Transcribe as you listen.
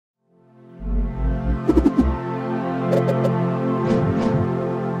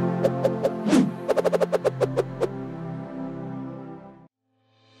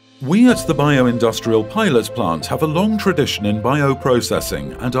We at the BioIndustrial Pilot Plant have a long tradition in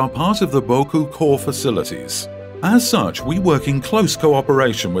bioprocessing and are part of the BOKU core facilities. As such, we work in close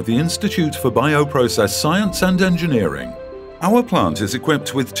cooperation with the Institute for Bioprocess Science and Engineering. Our plant is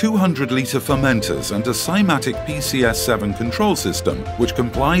equipped with 200-litre fermenters and a Cymatic PCS7 control system, which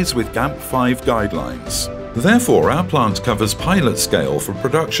complies with GAMP5 guidelines. Therefore, our plant covers pilot scale for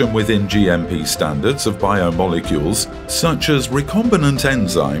production within GMP standards of biomolecules such as recombinant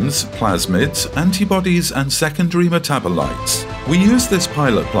enzymes, plasmids, antibodies and secondary metabolites. We use this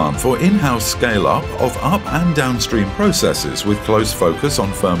pilot plant for in-house scale-up of up and downstream processes with close focus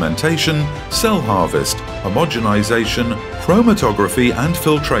on fermentation, cell harvest, homogenization, chromatography and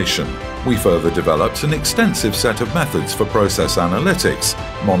filtration. We further developed an extensive set of methods for process analytics,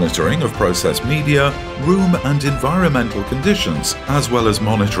 monitoring of process media, room and environmental conditions, as well as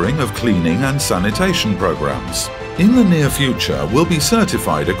monitoring of cleaning and sanitation programs. In the near future, we'll be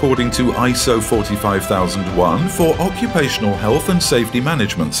certified according to ISO 45001 for occupational health and safety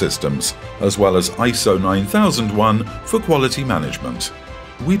management systems, as well as ISO 9001 for quality management.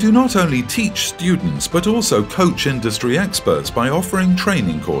 We do not only teach students but also coach industry experts by offering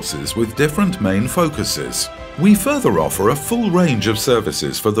training courses with different main focuses. We further offer a full range of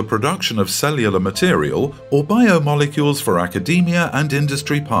services for the production of cellular material or biomolecules for academia and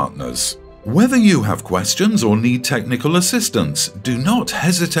industry partners. Whether you have questions or need technical assistance, do not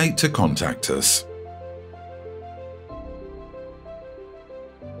hesitate to contact us.